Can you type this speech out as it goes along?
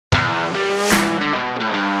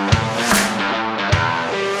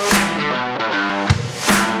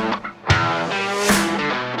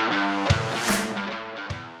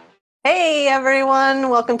everyone.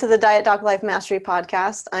 Welcome to the Diet Doc Life Mastery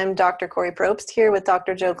Podcast. I'm Dr. Kori Propst here with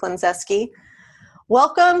Dr. Joe Klemczewski.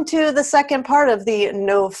 Welcome to the second part of the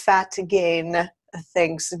No Fat Gain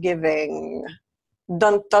Thanksgiving.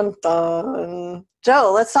 Dun, dun, dun.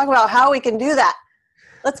 Joe, let's talk about how we can do that.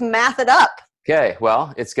 Let's math it up. Okay,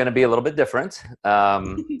 well, it's going to be a little bit different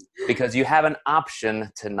because you have an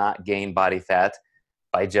option to not gain body fat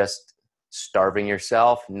by just starving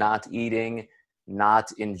yourself, not eating,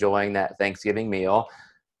 not enjoying that Thanksgiving meal.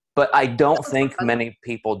 But I don't think many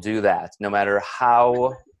people do that. No matter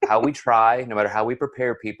how we try, no matter how we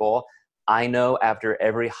prepare people, I know after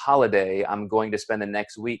every holiday, I'm going to spend the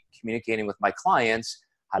next week communicating with my clients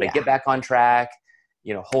how to get back on track,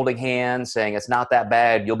 holding hands, saying it's not that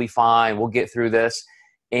bad, you'll be fine, we'll get through this.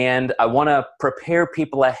 And I want to prepare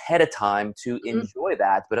people ahead of time to enjoy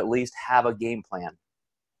that, but at least have a game plan.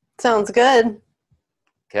 Sounds good.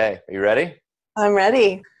 Okay, are you ready? I'm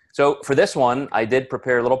ready. So for this one, I did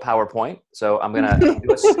prepare a little PowerPoint. So I'm going to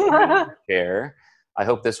do a screen share. I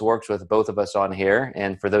hope this works with both of us on here.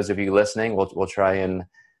 And for those of you listening, we'll try and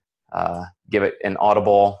give it an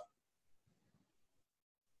audible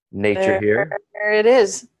nature here. There it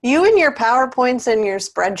is. You and your PowerPoints and your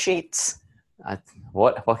spreadsheets.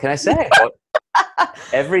 What can I say?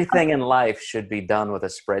 Everything in life should be done with a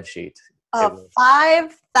spreadsheet. A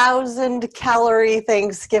 5,000 calorie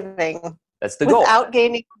Thanksgiving. That's the goal. Without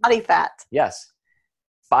gaining body fat. Yes.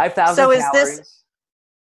 5,000 So is calories. this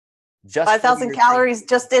just 5,000 calories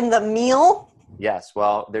just in the meal? Yes.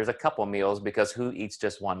 Well, there's a couple meals because who eats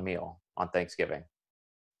just one meal on Thanksgiving?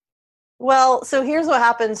 Well, so here's what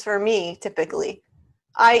happens for me typically.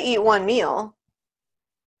 I eat one meal,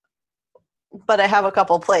 but I have a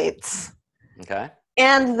couple plates. Okay.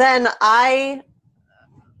 And then I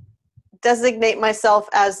designate myself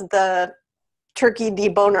as the turkey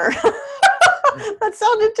deboner. That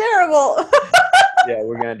sounded terrible. Yeah,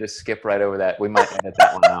 we're going to just skip right over that. We might edit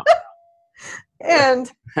that one out. And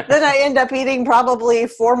then I end up eating probably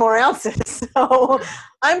 4 more ounces. So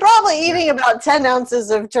I'm probably eating about 10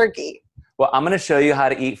 ounces of turkey. Well, I'm going to show you how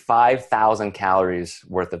to eat 5,000 calories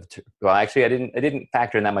worth of, well, actually, I didn't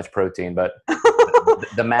factor in that much protein, but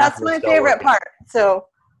the math. That's my favorite part. So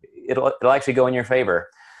it'll actually go in your favor.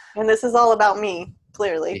 And this is all about me,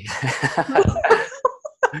 clearly.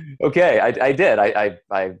 Okay, I did. I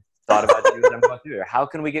thought about you as I'm going through here. How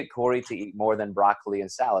can we get Kori to eat more than broccoli and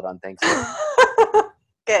salad on Thanksgiving?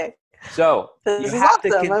 Okay. So this is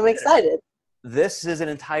awesome. I'm excited. This is an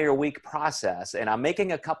entire week process, and I'm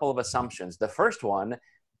making a couple of assumptions. The first one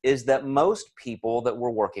is that most people that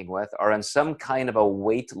we're working with are in some kind of a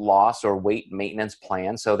weight loss or weight maintenance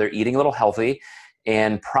plan. So they're eating a little healthy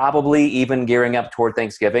and probably even gearing up toward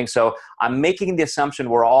Thanksgiving. So I'm making the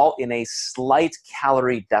assumption we're all in a slight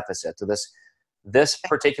calorie deficit. So this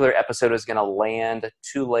particular episode is going to land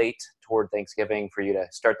too late toward Thanksgiving for you to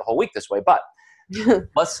start the whole week this way. But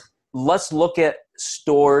let's look at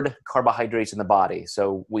stored carbohydrates in the body.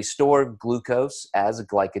 So we store glucose as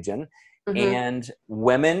glycogen. And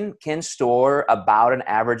women can store about an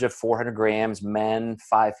average of 400 grams, men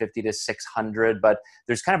 550 to 600, but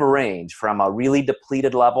there's kind of a range from a really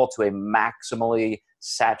depleted level to a maximally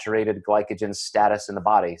saturated glycogen status in the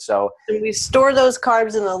body. So we store those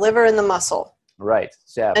carbs in the liver and the muscle. Right.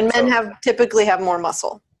 Yeah. And men typically have more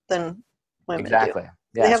muscle than women exactly. do.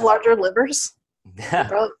 Yeah, they have larger livers? Yeah.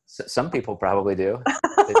 Some people probably do.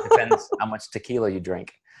 It depends how much tequila you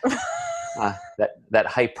drink. That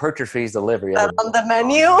hypertrophies the liver. On the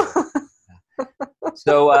menu.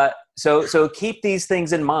 So keep these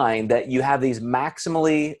things in mind that you have these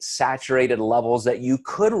maximally saturated levels that you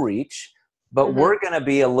could reach, but we're going to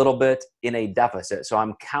be a little bit in a deficit. So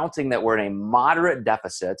I'm counting that we're in a moderate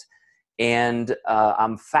deficit, and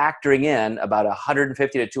I'm factoring in about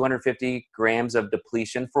 150 to 250 grams of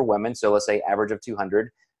depletion for women. So let's say average of 200,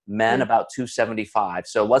 men about 275.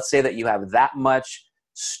 So let's say that you have that much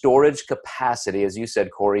storage capacity, as you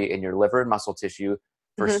said, Kori, in your liver and muscle tissue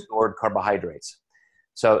for stored carbohydrates.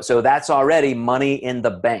 So that's already money in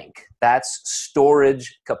the bank. That's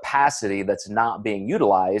storage capacity that's not being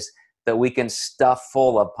utilized that we can stuff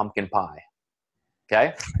full of pumpkin pie.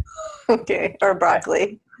 Okay? Okay, or broccoli.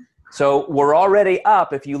 Okay. So we're already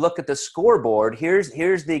up. If you look at the scoreboard, here's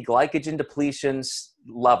the glycogen depletion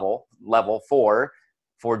level for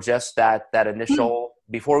just that initial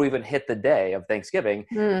before we even hit the day of Thanksgiving.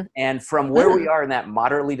 And from where we are in that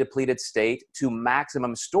moderately depleted state to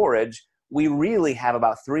maximum storage, we really have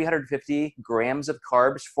about 350 grams of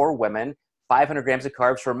carbs for women, 500 grams of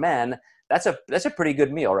carbs for men. That's a pretty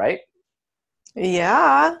good meal, right?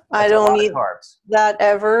 Yeah, I don't eat that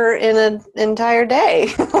ever in an entire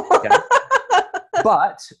day. Okay.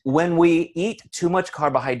 But when we eat too much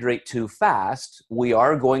carbohydrate too fast, we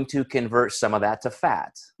are going to convert some of that to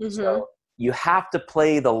fat. Mm-hmm. So you have to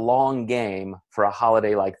play the long game for a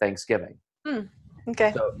holiday like Thanksgiving.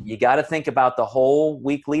 Okay. So you got to think about the whole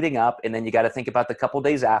week leading up, and then you got to think about the couple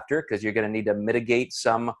days after, because you're going to need to mitigate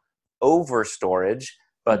some over storage.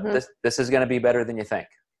 But this is going to be better than you think.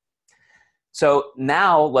 So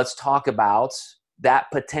now let's talk about that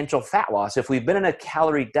potential fat loss. If we've been in a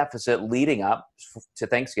calorie deficit leading up to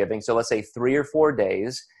Thanksgiving, so let's say 3 or 4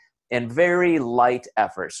 days, and very light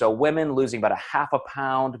effort. So women losing about a half a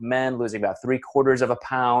pound, men losing about 3/4 of a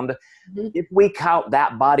pound. If we count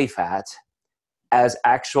that body fat as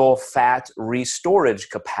actual fat restorage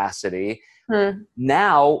capacity,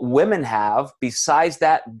 now women have, besides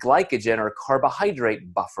that glycogen or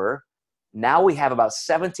carbohydrate buffer, now we have about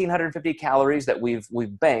 1,750 calories that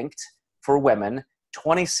we've banked for women,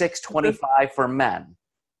 25 for men.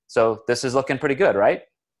 So this is looking pretty good, right?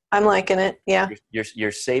 I'm liking it. Yeah.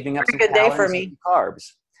 You're saving up pretty some good day calories for me. and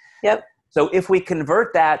carbs. Yep. So if we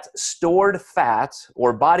convert that stored fat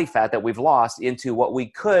or body fat that we've lost into what we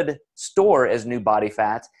could store as new body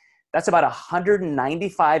fat, that's about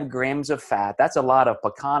 195 grams of fat. That's a lot of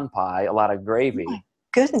pecan pie, a lot of gravy,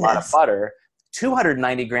 Goodness. a lot of butter,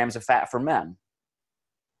 290 grams of fat for men.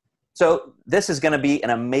 So this is going to be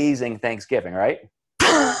an amazing Thanksgiving, right?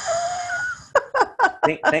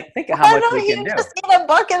 think of how much we can do. You just eat a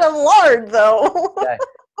bucket of lard, though. Okay.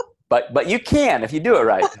 But you can if you do it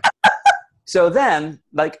right. So then,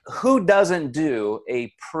 like, who doesn't do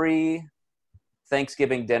a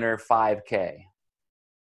pre-Thanksgiving dinner 5K?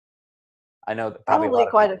 I know probably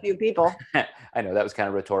quite a few people. I know that was kind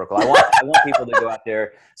of rhetorical. I want people to go out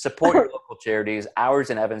there, support your local charities. Ours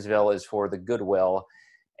in Evansville is for the Goodwill,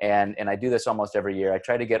 and I do this almost every year. I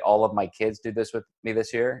try to get all of my kids to do this with me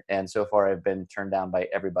this year, and so far I've been turned down by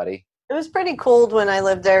everybody. It was pretty cold when I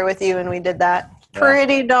lived there with you and we did that.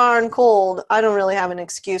 Pretty darn cold. I don't really have an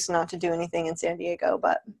excuse not to do anything in San Diego,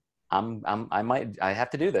 but I have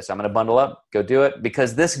to do this. I'm going to bundle up, go do it,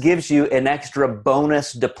 because this gives you an extra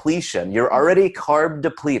bonus depletion. You're already carb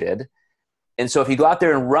depleted. And so if you go out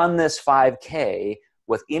there and run this 5K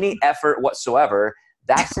with any effort whatsoever,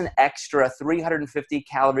 that's an extra 350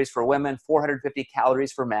 calories for women, 450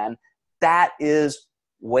 calories for men. That is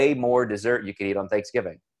way more dessert you could eat on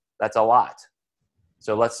Thanksgiving. That's a lot.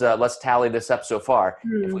 So let's tally this up so far.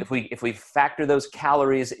 If we factor those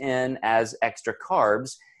calories in as extra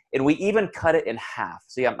carbs, and we even cut it in half.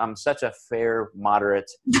 See, I'm such a fair,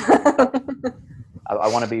 moderate. I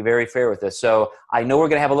want to be very fair with this. So I know we're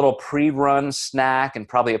going to have a little pre-run snack and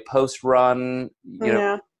probably a post-run,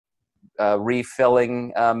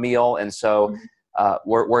 refilling meal, and so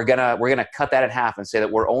we're gonna cut that in half and say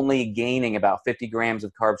that we're only gaining about 50 grams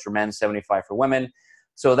of carbs for men, 75 for women.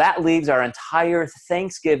 So that leaves our entire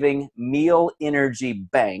Thanksgiving meal energy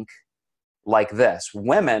bank like this.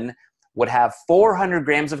 Women would have 400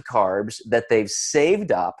 grams of carbs that they've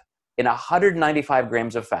saved up in 195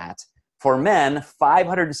 grams of fat. For men,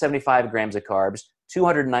 575 grams of carbs,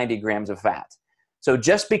 290 grams of fat. So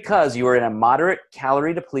just because you were in a moderate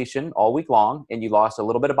calorie depletion all week long and you lost a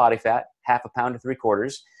little bit of body fat, half a pound to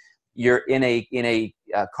 3/4, you're in a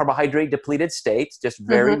carbohydrate depleted state, just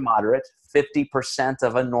very moderate, 50%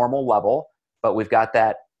 of a normal level, but we've got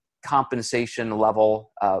that compensation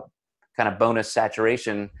level kind of bonus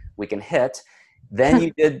saturation we can hit. Then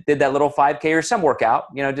you did that little 5K or some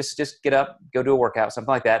workout, just get up, go do a workout,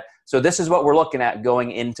 something like that. So this is what we're looking at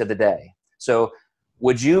going into the day. So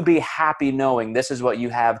would you be happy knowing this is what you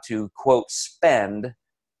have to, quote, spend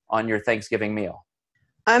on your Thanksgiving meal?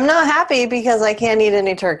 I'm not happy because I can't eat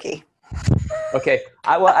any turkey. Okay,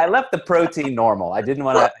 I left the protein normal. I didn't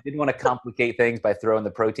want to complicate things by throwing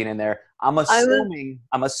the protein in there. I'm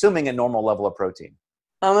assuming a normal level of protein.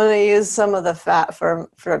 I'm going to use some of the fat for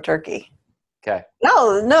turkey. Okay.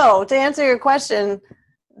 No. To answer your question,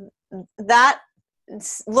 that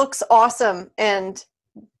looks awesome, and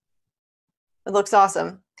it looks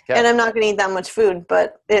awesome. Okay. And I'm not going to eat that much food,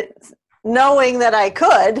 but knowing that I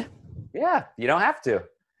could. Yeah, you don't have to.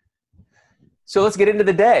 So let's get into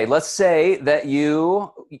the day. Let's say that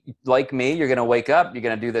you, like me, you're going to wake up, you're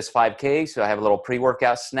going to do this 5K. So I have a little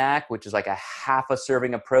pre-workout snack, which is like a half a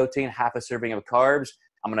serving of protein, half a serving of carbs.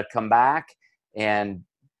 I'm going to come back, and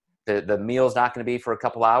the meal's not going to be for a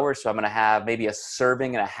couple hours. So I'm going to have maybe a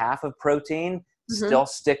serving and a half of protein, still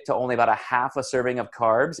stick to only about a half a serving of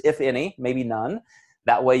carbs, if any, maybe none.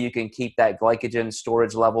 That way you can keep that glycogen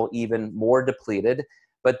storage level even more depleted.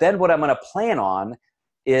 But then what I'm going to plan on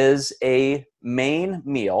is a main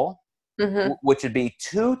meal, which would be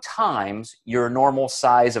 2 times your normal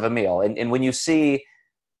size of a meal. And when you see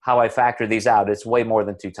how I factor these out, it's way more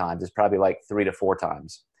than 2 times. It's probably like 3 to 4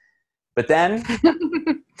 times. But then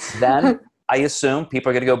I assume people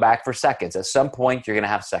are going to go back for seconds. At some point, you're going to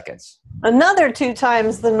have seconds. Another 2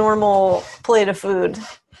 times the normal plate of food.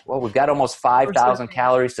 Well, we've got almost 5,000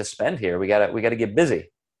 calories to spend here. We got to get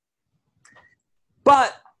busy.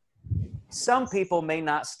 But some people may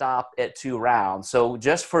not stop at 2 rounds. So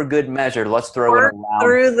just for good measure, let's throw in a round.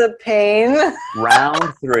 Through the pain.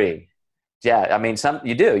 Round 3. Yeah, I mean,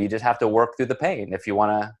 you do. You just have to work through the pain if you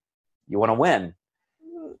want to win.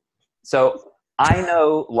 So I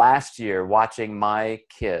know last year watching my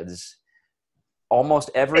kids, almost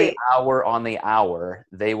every hour on the hour,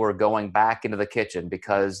 they were going back into the kitchen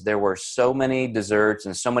because there were so many desserts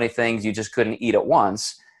and so many things you just couldn't eat at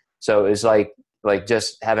once. So it's like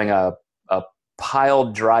just having a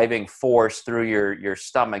pile driving force through your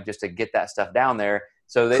stomach just to get that stuff down there.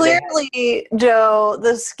 So clearly, Joe,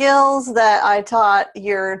 the skills that I taught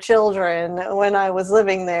your children when I was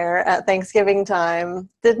living there at Thanksgiving time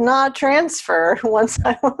did not transfer once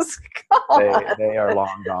I was gone. They are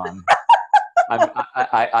long gone.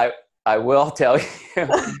 I will tell you,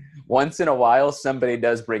 once in a while, somebody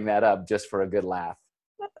does bring that up just for a good laugh.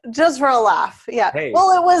 Just for a laugh, yeah. Hey.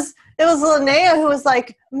 Well, it was Linnea who was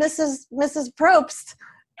like, Mrs. Probst,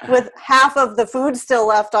 with half of the food still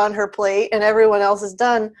left on her plate and everyone else is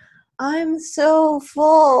done. I'm so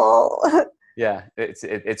full. Yeah,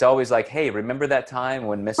 it's always like, hey, remember that time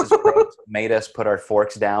when Mrs. Probst made us put our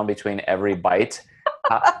forks down between every bite?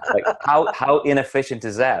 How inefficient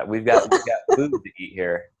is that? We've got food to eat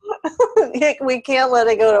here. We can't let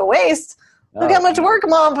it go to waste. No, look how much work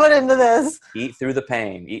Mom put into this. Eat through the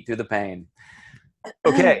pain. Eat through the pain.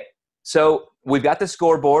 Okay, so we've got the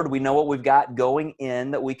scoreboard. We know what we've got going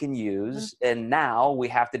in that we can use. And now we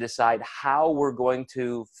have to decide how we're going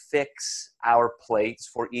to fix our plates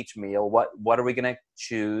for each meal. What are we going to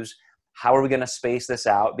choose? How are we going to space this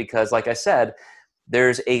out? Because like I said,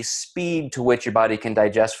 there's a speed to which your body can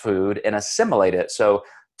digest food and assimilate it. So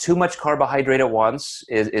too much carbohydrate at once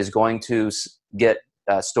is going to get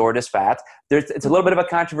stored as fat. It's a little bit of a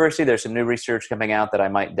controversy. There's some new research coming out that I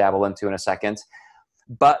might dabble into in a second.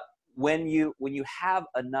 But when you have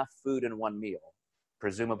enough food in one meal,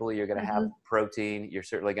 presumably you're going to have protein. You're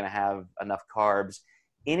certainly going to have enough carbs.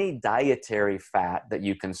 Any dietary fat that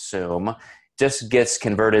you consume just gets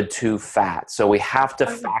converted to fat. So we have to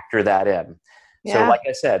factor that in. Yeah. So like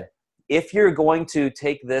I said, if you're going to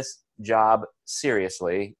take this job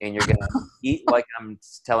seriously and you're going to eat like I'm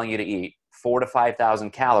telling you to eat, 4,000 to 5,000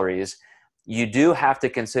 calories, you do have to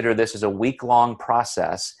consider this as a week-long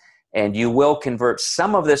process, and you will convert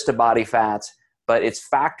some of this to body fats, but it's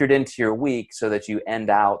factored into your week so that you end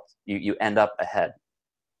up ahead.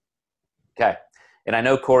 Okay. And I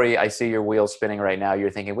know, Kori, I see your wheels spinning right now. You're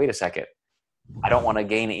thinking, wait a second, I don't want to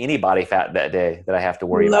gain any body fat that day that I have to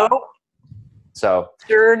worry about. So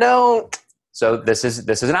sure don't. So this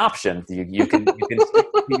is an option. You can stick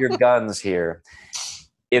to your guns here.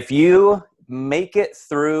 If you make it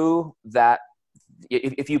through that,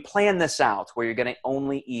 if you plan this out where you're going to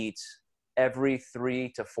only eat every 3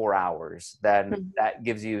 to 4 hours, then that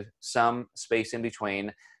gives you some space in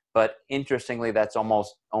between. But interestingly, that's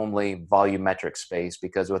almost only volumetric space,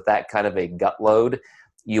 because with that kind of a gut load,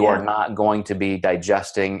 you are not going to be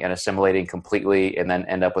digesting and assimilating completely and then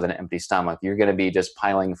end up with an empty stomach. You're going to be just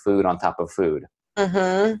piling food on top of food.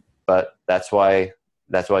 But that's why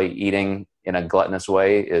eating in a gluttonous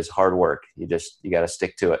way is hard work. You got to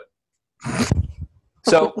stick to it.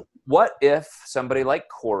 So what if somebody like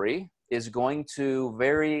Kori is going to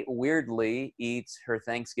very weirdly eat her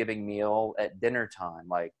Thanksgiving meal at dinner time,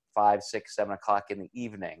 like 5, 6, 7 o'clock in the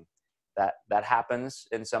evening? That happens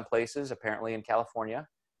in some places, apparently in California.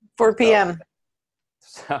 4 p.m.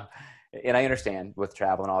 So, and I understand with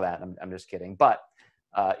travel and all that. I'm just kidding. But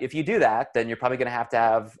if you do that, then you're probably going to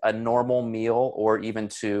have a normal meal or even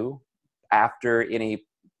 2 after any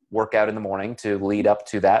workout in the morning to lead up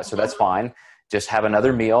to that. So that's fine. Just have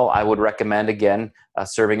another meal. I would recommend, again, a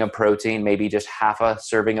serving of protein, maybe just half a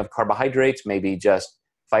serving of carbohydrates, maybe just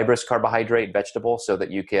fibrous carbohydrate, vegetable, so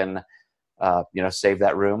that you can save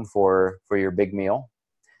that room for your big meal.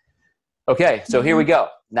 Okay, so here we go.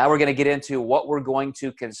 Now we're going to get into what we're going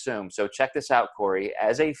to consume. So check this out, Kori.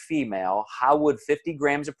 As a female, how would 50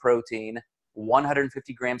 grams of protein,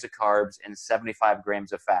 150 grams of carbs, and 75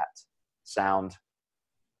 grams of fat sound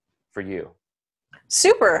for you?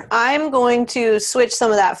 Super. I'm going to switch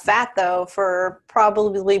some of that fat, though, for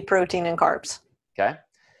probably protein and carbs. Okay.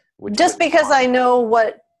 Just because I know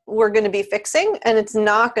what we're going to be fixing, and it's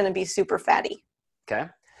not going to be super fatty. Okay.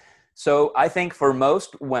 So I think for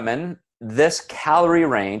most women, this calorie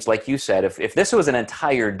range, like you said, if this was an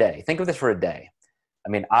entire day, think of this for a day. I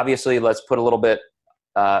mean, obviously, let's put a little bit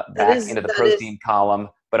back into the protein column,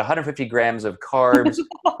 but 150 grams of carbs,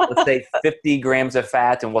 let's say 50 grams of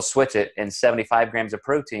fat, and we'll switch it, and 75 grams of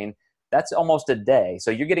protein. That's almost a day.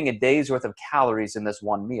 So you're getting a day's worth of calories in this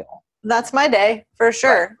one meal. That's my day, for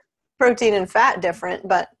sure. Right. Protein and fat different,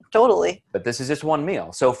 but totally. But this is just one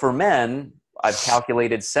meal. So for men, I've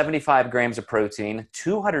calculated 75 grams of protein,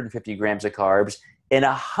 250 grams of carbs, and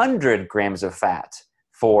 100 grams of fat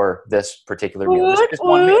for this particular meal. This is just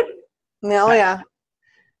one meal. Oh, yeah.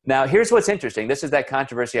 Now, here's what's interesting. This is that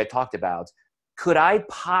controversy I talked about. Could I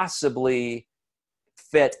possibly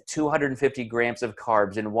fit 250 grams of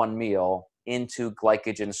carbs in one meal into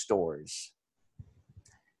glycogen stores?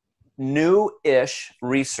 New-ish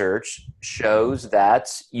research shows that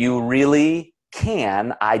you really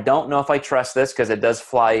can. I don't know if I trust this because it does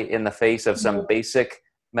fly in the face of some basic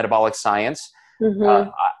metabolic science.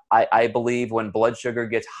 I believe when blood sugar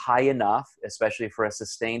gets high enough, especially for a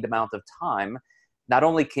sustained amount of time, not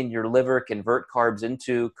only can your liver convert carbs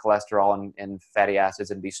into cholesterol and fatty acids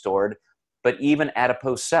and be stored, but even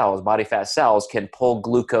adipose cells, body fat cells, can pull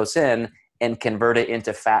glucose in and convert it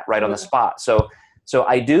into fat right on the spot. So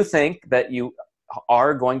I do think that you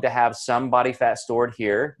are going to have some body fat stored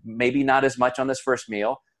here, maybe not as much on this first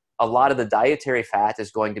meal. A lot of the dietary fat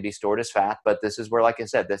is going to be stored as fat, but this is where, like I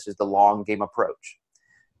said, this is the long game approach.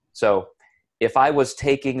 So if I was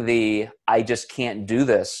taking the I just can't do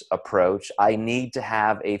this approach, I need to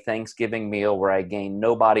have a Thanksgiving meal where I gain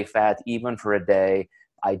no body fat even for a day.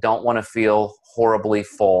 I don't want to feel horribly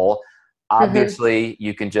full. Obviously,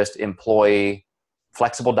 you can just employ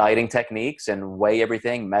flexible dieting techniques and weigh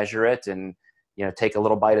everything, measure it, and take a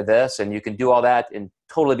little bite of this, and you can do all that and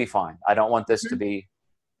totally be fine. I don't want this to be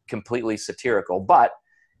completely satirical, but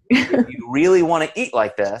if you really want to eat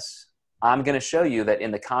like this, I'm going to show you that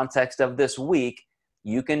in the context of this week,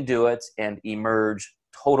 you can do it and emerge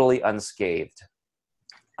totally unscathed.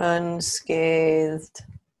 Unscathed.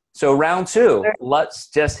 So round 2, let's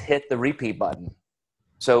just hit the repeat button.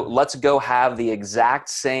 So let's go have the exact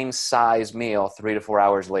same size meal 3 to 4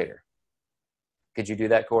 hours later. Could you do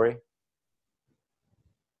that, Kori?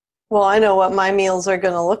 Well, I know what my meals are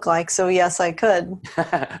going to look like, so yes, I could.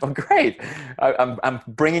 Well, great. I'm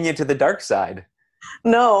bringing you to the dark side.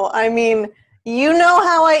 No, I mean, you know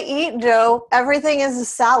how I eat, Joe. Everything is a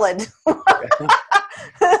salad.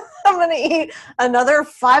 I'm going to eat another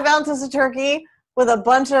 5 ounces of turkey with a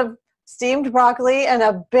bunch of steamed broccoli and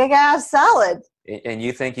a big-ass salad. And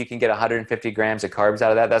you think you can get 150 grams of carbs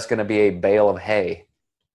out of that? That's going to be a bale of hay.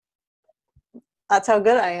 That's how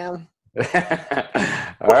good I am.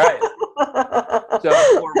 All right. So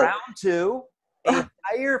for round 2, a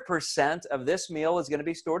higher percent of this meal is going to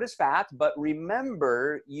be stored as fat. But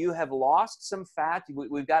remember, you have lost some fat.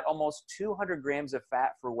 We've got almost 200 grams of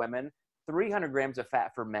fat for women, 300 grams of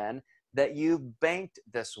fat for men that you've banked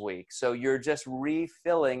this week. So you're just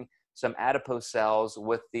refilling some adipose cells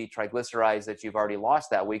with the triglycerides that you've already lost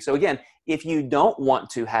that week. So again, if you don't want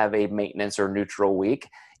to have a maintenance or neutral week,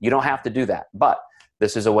 you don't have to do that. But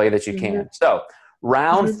this is a way that you can. So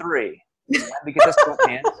round 3, we get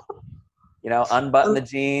the sweatpants, unbutton the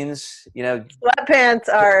jeans, Sweatpants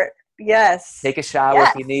are, yes. Take a shower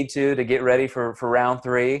if you need to get ready for round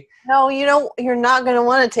 3. No, you're not going to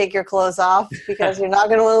want to take your clothes off because you're not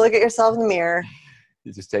going to want to look at yourself in the mirror.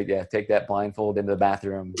 You just take that blindfold into the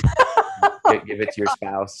bathroom, give it to your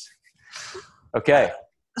spouse. Okay.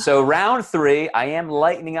 So round 3, I am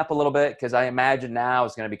lightening up a little bit because I imagine now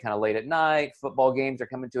it's going to be kind of late at night. Football games are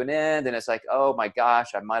coming to an end. And it's like, oh my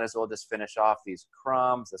gosh, I might as well just finish off these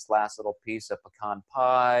crumbs, this last little piece of pecan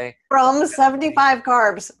pie. Crumbs, 75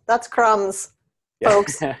 carbs. That's crumbs,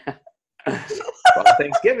 folks. Well,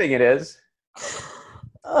 Thanksgiving it is.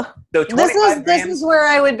 So this is where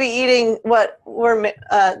I would be eating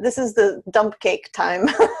this is the dump cake time.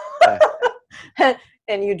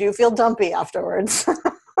 And you do feel dumpy afterwards.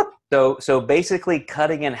 So basically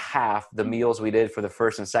cutting in half the meals we did for the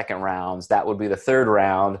first and second rounds, that would be the third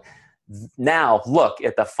round. Now look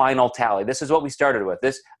at the final tally. This is what we started with.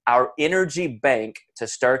 Our energy bank to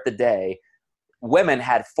start the day. Women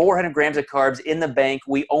had 400 grams of carbs in the bank.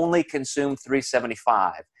 We only consumed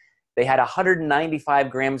 375. They had 195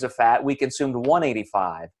 grams of fat. We consumed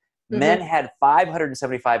 185. Men had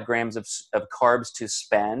 575 grams of carbs to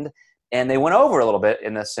spend. And they went over a little bit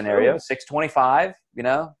in this scenario. 625,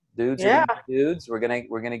 dudes are dudes. We're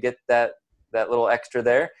gonna get that little extra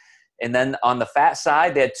there. And then on the fat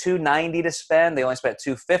side, they had 290 to spend. They only spent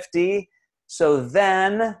 250. So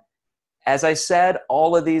then, as I said,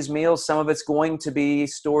 all of these meals, some of it's going to be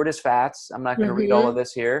stored as fats. I'm not going to read all of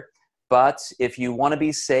this here. But if you want to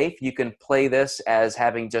be safe, you can play this as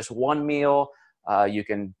having just one meal. You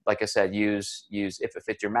can, like I said, use if it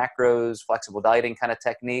fits your macros, flexible dieting kind of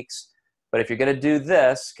techniques. But if you're going to do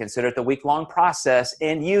this, consider it the week-long process,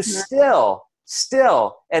 and you still,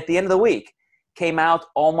 at the end of the week, came out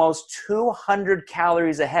almost 200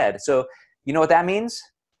 calories ahead. So you know what that means?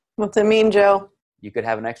 What's it mean, Joe? You could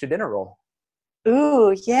have an extra dinner roll.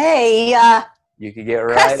 Ooh, yay. You could get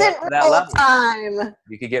right up to that level. Time.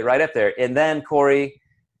 You could get right up there. And then, Kori,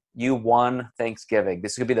 you won Thanksgiving.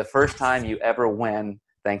 This could be the first time you ever win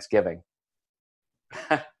Thanksgiving.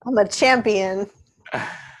 I'm a champion.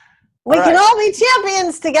 We can all be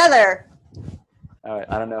champions together. All right.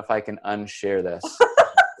 I don't know if I can unshare this.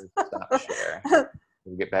 Stop share.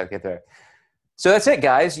 We'll get back there. So that's it,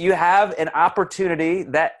 guys. You have an opportunity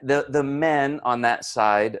that the men on that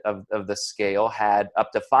side of the scale had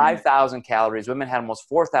up to 5,000 calories. Women had almost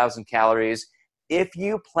 4,000 calories. If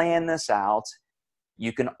you plan this out,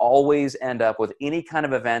 you can always end up with any kind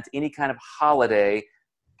of event, any kind of holiday.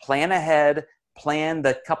 Plan ahead. Plan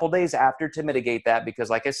the couple days after to mitigate that, because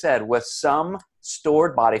like I said, with some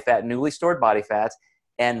stored body fat, newly stored body fats,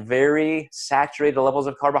 and very saturated levels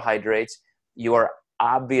of carbohydrates, you are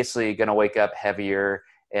obviously going to wake up heavier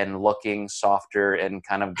and looking softer and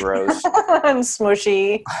kind of gross. And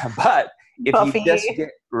smushy. But if puffy. you just get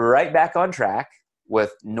right back on track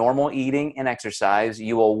with normal eating and exercise,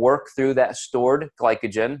 you will work through that stored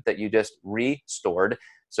glycogen that you just restored.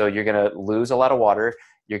 So you're going to lose a lot of water.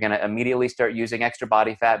 You're going to immediately start using extra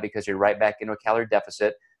body fat because you're right back into a calorie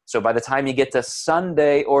deficit. So by the time you get to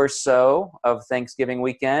Sunday or so of Thanksgiving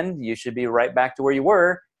weekend, you should be right back to where you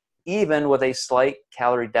were, even with a slight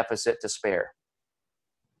calorie deficit to spare.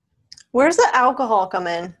 Where's the alcohol come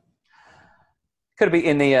in? Could be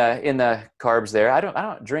in the carbs there. I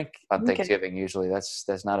don't drink on Thanksgiving usually.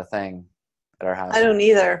 That's not a thing at our house. I don't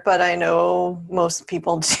either, but I know most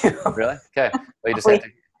people do. Really? Okay. Well,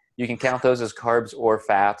 you can count those as carbs or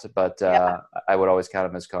fat, but I would always count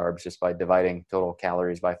them as carbs just by dividing total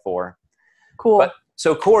calories by 4. Cool.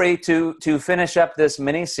 So Kori, to finish up this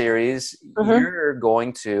mini series, you're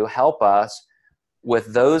going to help us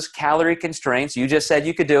with those calorie constraints. You just said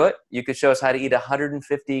you could do it. You could show us how to eat a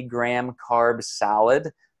 150-gram carb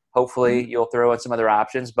salad. Hopefully you'll throw in some other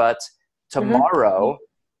options. But tomorrow,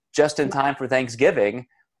 just in time for Thanksgiving,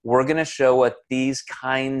 we're going to show what these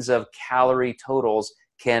kinds of calorie totals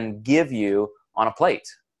can give you on a plate.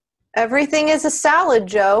 Everything is a salad,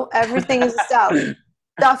 Joe. Everything is a salad.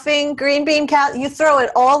 Stuffing, green bean, you throw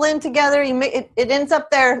it all in together. You make it ends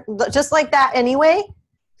up there just like that anyway.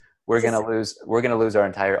 We're gonna lose our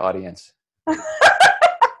entire audience.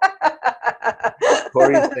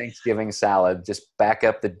 Kori's Thanksgiving salad. Just back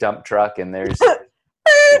up the dump truck and there's.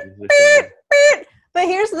 But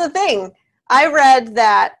here's the thing. I read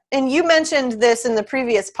that, and you mentioned this in the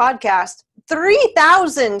previous podcast,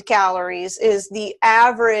 3,000 calories is the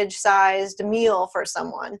average sized meal for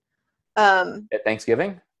someone. At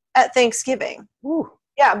Thanksgiving? At Thanksgiving. Ooh.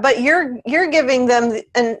 Yeah, but you're giving them,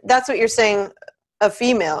 and that's what you're saying a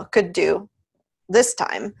female could do this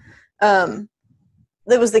time.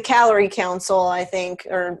 There was the Calorie Council, I think,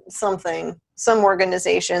 or something, some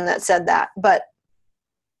organization that said that. But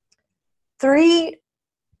 3...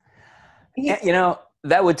 You know,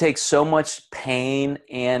 that would take so much pain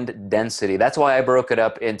and density. That's why I broke it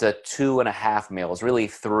up into 2.5 meals, really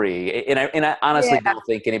 3. And I honestly don't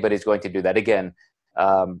think anybody's going to do that. Again,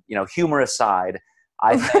 humor aside,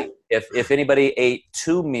 I think if anybody ate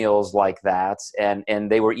 2 meals like that and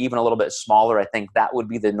they were even a little bit smaller, I think that would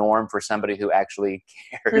be the norm for somebody who actually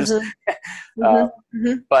cares.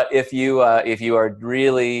 But if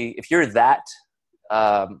you're that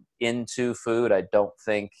into food, I don't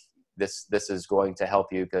think this is going to help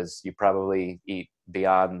you, because you probably eat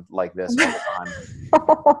beyond like this all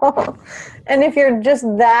the time. And if you're just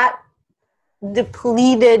that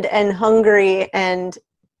depleted and hungry and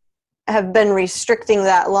have been restricting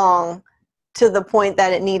that long to the point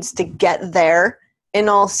that it needs to get there, in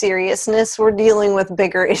all seriousness, we're dealing with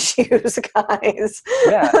bigger issues, guys.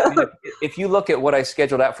 Yeah. I mean, if you look at what I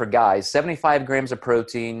scheduled out for guys, 75 grams of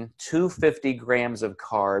protein, 250 grams of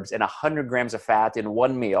carbs, and 100 grams of fat in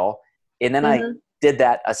one meal. And then I did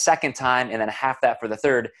that a second time and then half that for the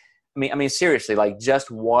third. I mean, seriously, like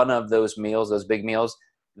just one of those meals, those big meals,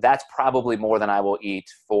 that's probably more than I will eat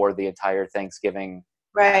for the entire Thanksgiving.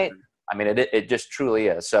 Right. I mean, it just truly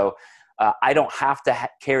is. So I don't have to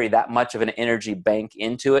carry that much of an energy bank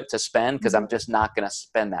into it to spend, because I'm just not going to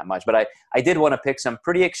spend that much. But I did want to pick some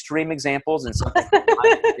pretty extreme examples and something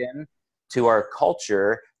in to our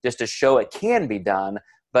culture just to show it can be done,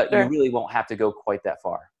 but you really won't have to go quite that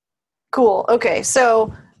far. Cool. Okay.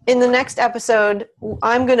 So In the next episode,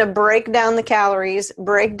 I'm going to break down the calories,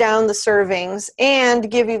 break down the servings, and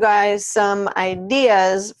give you guys some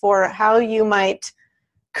ideas for how you might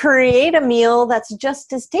create a meal that's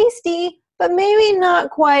just as tasty, but maybe not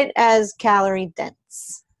quite as calorie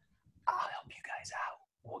dense. I'll help you guys out.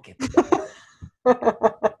 We'll get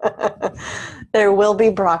There will be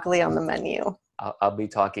broccoli on the menu. I'll be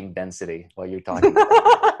talking density while you're talking.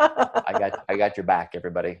 I got your back,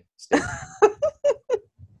 everybody. Stay.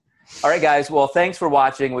 All right, guys. Well, thanks for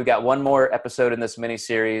watching. We've got one more episode in this mini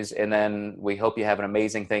series, and then we hope you have an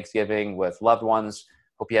amazing Thanksgiving with loved ones.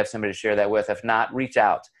 Hope you have somebody to share that with. If not, reach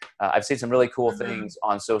out. I've seen some really cool things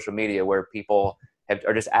on social media where people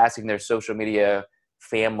are just asking their social media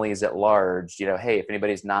families at large, hey, if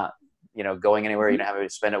anybody's not, going anywhere, you don't have anybody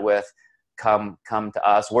to spend it with, come to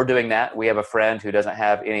us. We're doing that. We have a friend who doesn't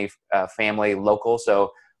have any family local,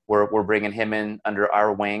 so we're bringing him in under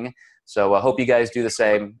our wing. So I hope you guys do the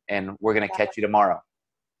same, and we're going to catch you tomorrow.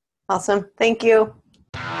 Awesome. Thank you.